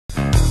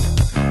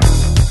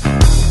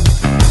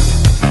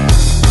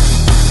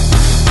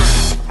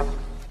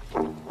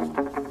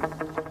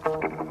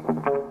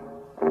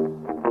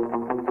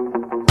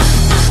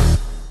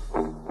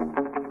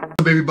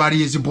everybody?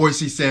 It's your boy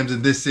C Sams,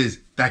 and this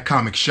is That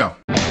Comic Show.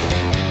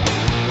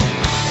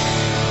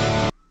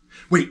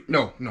 Wait,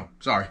 no,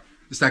 sorry.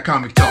 It's That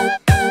Comic Talk.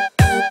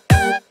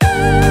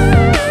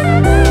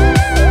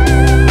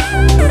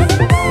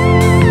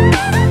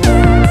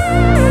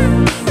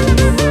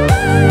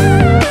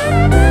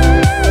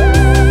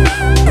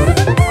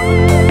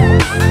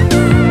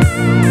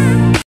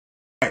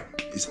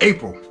 It's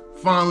April.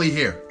 Finally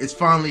here. It's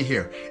finally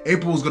here.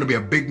 April is going to be a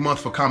big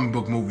month for comic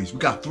book movies. We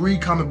got 3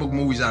 comic book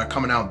movies that are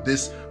coming out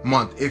this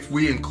month, if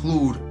we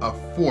include a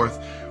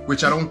 4th,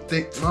 which I don't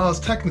think, well, it's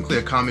technically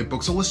a comic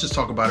book, so let's just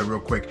talk about it real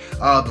quick.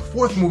 The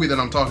 4th movie that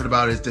I'm talking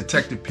about is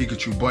Detective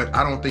Pikachu, but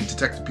I don't think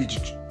Detective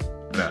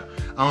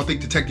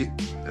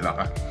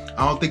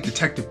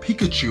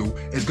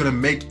Pikachu is gonna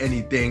make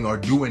anything or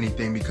do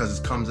anything because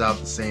it comes out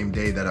the same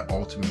day that an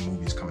Ultimate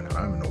movie is coming out.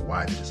 I don't even know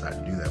why they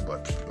decided to do that,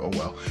 but oh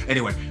well.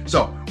 Anyway,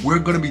 so we're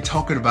gonna be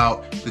talking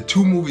about the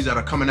 2 movies that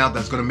are coming out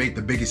that's gonna make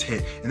the biggest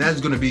hit, and that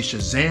is gonna be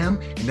Shazam,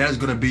 and that is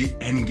gonna be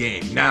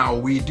Endgame. Now,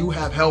 we do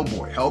have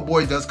Hellboy.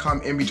 Hellboy does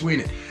come in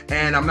between it,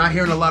 and I'm not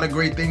hearing a lot of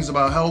great things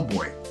about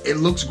Hellboy. It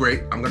looks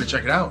great, I'm gonna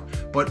check it out,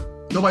 but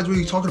nobody's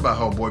really talking about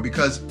Hellboy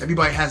because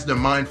everybody has their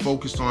mind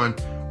focused on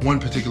one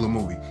particular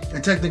movie.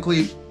 And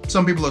technically,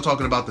 some people are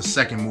talking about the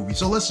 2nd movie.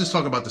 So let's just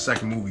talk about the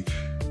 2nd movie.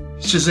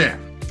 Shazam.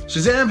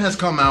 Shazam has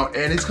come out,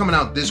 and it's coming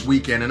out this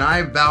weekend, and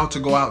I vowed to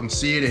go out and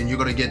see it, and you're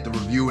gonna get the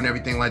review and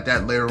everything like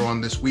that later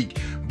on this week.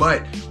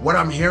 But what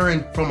I'm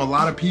hearing from a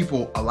lot of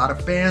people, a lot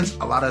of fans,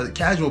 a lot of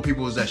casual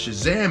people, is that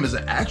Shazam is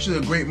actually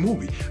a great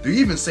movie. They're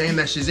even saying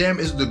that Shazam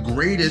is the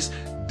greatest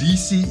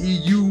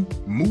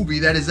DCEU movie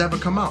that has ever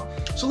come out.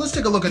 So let's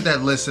take a look at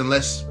that list, and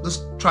let's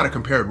try to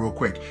compare it real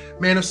quick.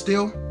 Man of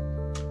Steel,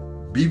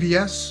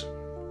 BVS,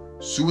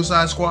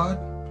 Suicide Squad,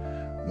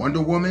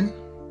 Wonder Woman,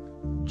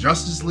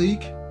 Justice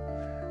League,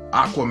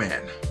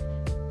 Aquaman.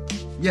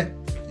 Yeah,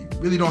 you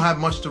really don't have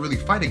much to really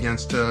fight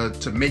against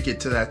to make it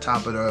to that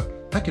top of the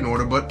pecking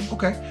order, but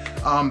okay.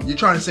 You're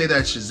trying to say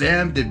that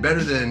Shazam did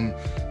better than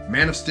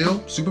Man of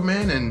Steel,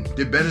 Superman, and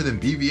did better than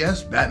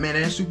BVS, Batman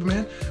and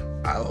Superman?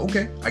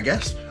 Okay, I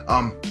guess.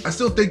 I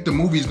still think the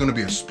movie is going to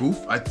be a spoof.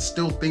 I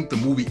still think the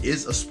movie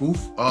is a spoof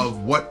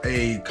of what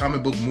a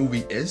comic book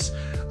movie is.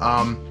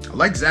 I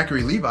like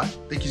Zachary Levi. I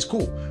think he's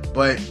cool.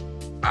 But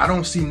I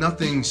don't see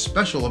nothing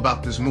special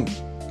about this movie.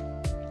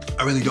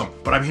 I really don't.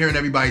 But I'm hearing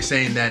everybody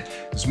saying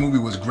that this movie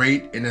was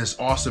great and it's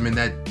awesome, and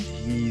that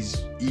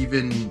he's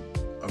even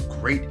a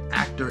great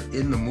actor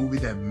in the movie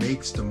that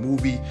makes the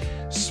movie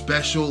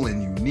special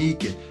and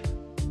unique.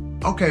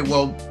 And okay,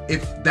 well,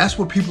 if that's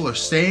what people are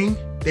saying,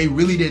 they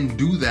really didn't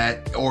do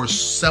that or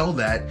sell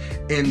that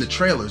in the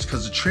trailers,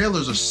 because the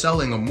trailers are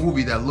selling a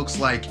movie that looks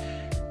like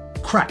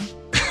crap.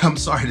 I'm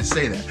sorry to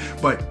say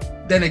that,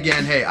 but then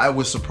again, hey, I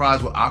was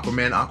surprised with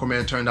Aquaman.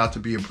 Aquaman turned out to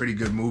be a pretty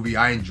good movie.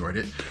 I enjoyed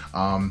it.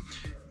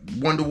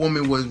 Wonder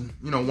Woman was,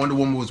 Wonder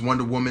Woman was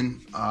Wonder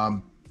Woman.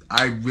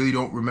 I really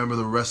don't remember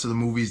the rest of the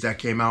movies that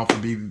came out for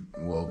the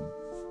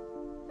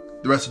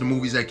rest of the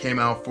movies that came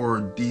out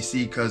for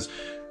DC, because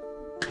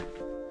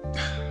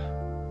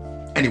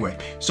anyway,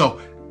 so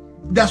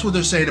that's what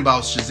they're saying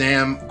about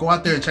Shazam. Go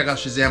out there and check out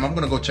Shazam. I'm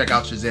gonna go check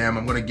out Shazam.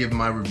 I'm gonna give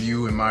my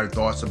review and my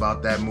thoughts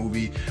about that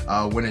movie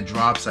when it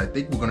drops. I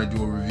think we're gonna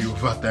do a review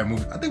about that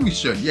movie. I think we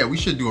should. Yeah, we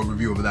should do a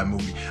review of that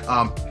movie.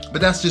 But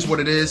that's just what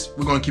it is.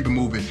 We're gonna keep it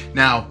moving.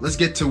 Now, let's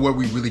get to what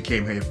we really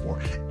came here for.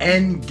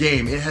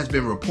 Endgame. It has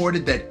been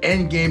reported that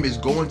Endgame is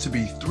going to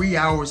be 3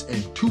 hours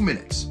and 2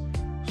 minutes.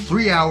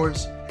 3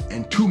 hours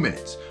and 2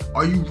 minutes.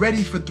 Are you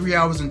ready for 3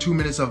 hours and 2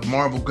 minutes of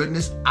Marvel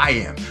goodness? I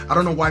am. I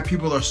don't know why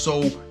people are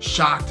so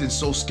shocked and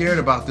so scared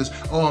about this.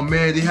 Oh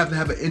man, they have to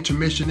have an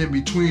intermission in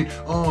between.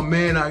 Oh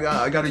man,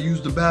 I gotta use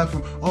the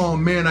bathroom. Oh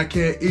man, I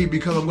can't eat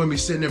because I'm gonna be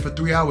sitting there for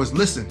 3 hours.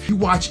 Listen, you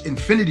watch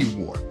Infinity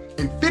War.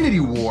 Infinity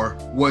War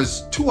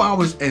was 2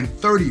 hours and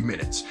 30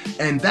 minutes,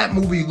 and that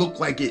movie looked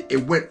like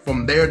it went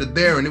from there to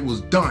there and it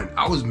was done.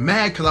 I was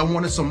mad because I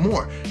wanted some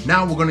more.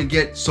 Now we're gonna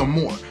get some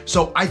more.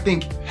 So I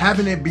think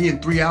having it be in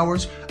 3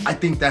 hours, I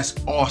think that's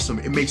awesome.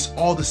 It makes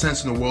all the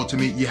sense in the world to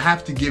me. You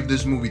have to give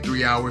this movie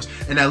 3 hours,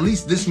 and at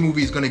least this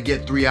movie is gonna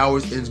get 3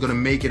 hours and it's gonna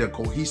make it a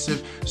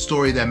cohesive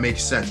story that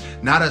makes sense.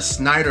 Not a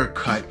Snyder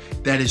cut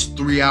that is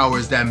 3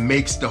 hours that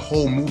makes the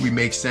whole movie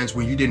make sense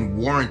when you didn't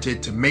warrant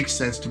it to make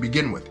sense to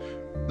begin with.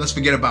 Let's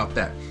forget about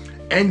that.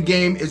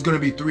 Endgame is going to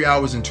be 3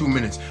 hours and 2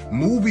 minutes.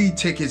 Movie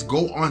tickets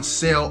go on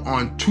sale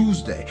on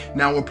Tuesday.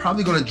 Now, we're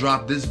probably going to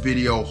drop this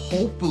video.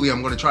 Hopefully,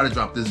 I'm going to try to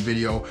drop this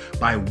video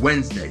by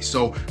Wednesday.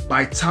 So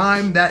by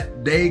time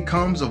that day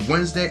comes of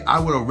Wednesday, I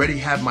would already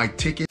have my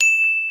tickets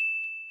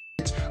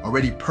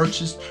already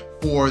purchased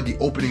for the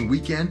opening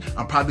weekend.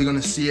 I'm probably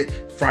gonna see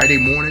it Friday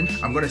morning.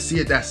 I'm gonna see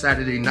it that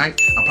Saturday night.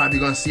 I'm probably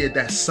gonna see it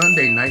that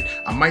Sunday night.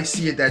 I might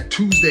see it that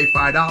Tuesday,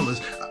 $5.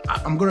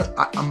 I'm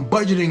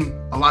budgeting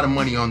a lot of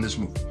money on this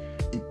movie.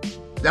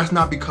 That's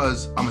not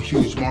because I'm a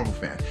huge Marvel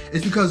fan.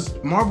 It's because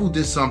Marvel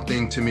did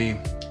something to me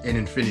in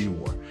Infinity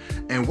War.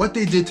 And what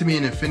they did to me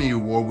in Infinity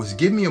War was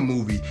give me a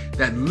movie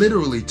that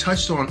literally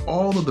touched on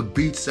all of the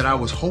beats that I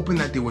was hoping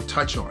that they would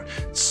touch on.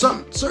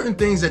 Some certain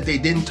things that they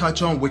didn't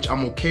touch on, which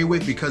I'm okay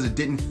with because it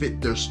didn't fit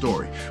their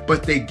story.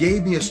 But they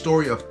gave me a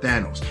story of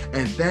Thanos,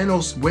 and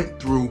Thanos went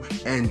through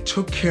and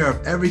took care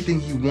of everything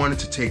he wanted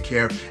to take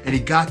care of, and he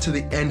got to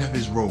the end of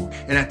his road.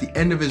 And at the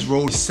end of his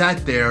road, he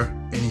sat there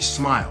and he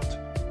smiled.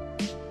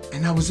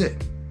 And that was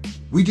it.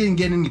 We didn't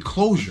get any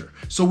closure.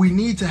 So we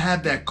need to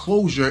have that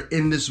closure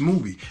in this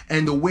movie.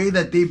 And the way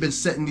that they've been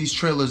setting these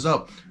trailers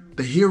up,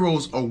 the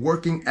heroes are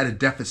working at a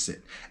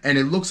deficit. And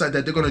it looks like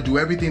that they're gonna do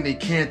everything they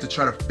can to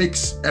try to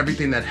fix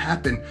everything that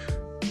happened.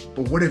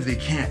 But what if they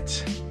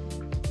can't?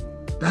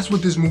 That's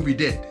what this movie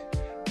did.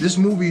 This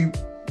movie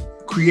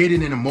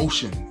created an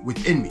emotion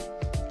within me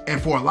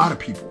and for a lot of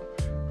people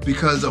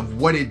because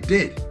of what it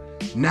did.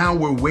 Now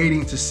we're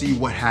waiting to see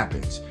what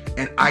happens.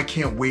 And I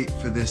can't wait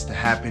for this to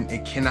happen.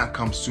 It cannot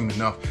come soon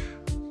enough.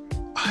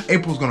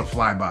 April's gonna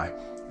fly by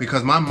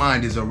because my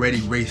mind is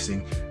already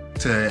racing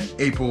to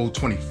April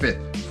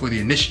 25th for the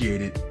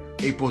initiated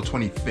April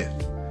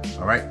 25th.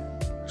 All right,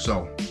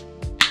 so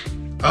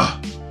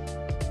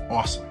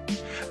awesome.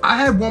 I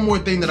had one more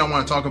thing that I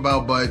want to talk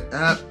about, but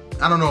I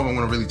don't know if I'm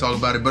gonna really talk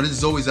about it, but it's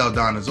Zoe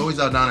Saldana. Zoe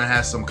Saldana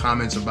has some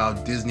comments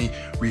about Disney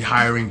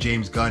rehiring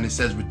James Gunn. It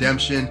says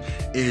redemption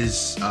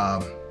is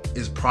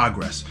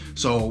progress.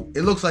 So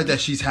it looks like that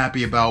she's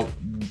happy about,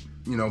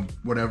 you know,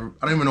 whatever.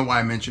 I don't even know why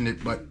I mentioned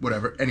it, but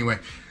whatever. Anyway,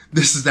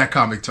 this is That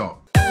Comic Talk.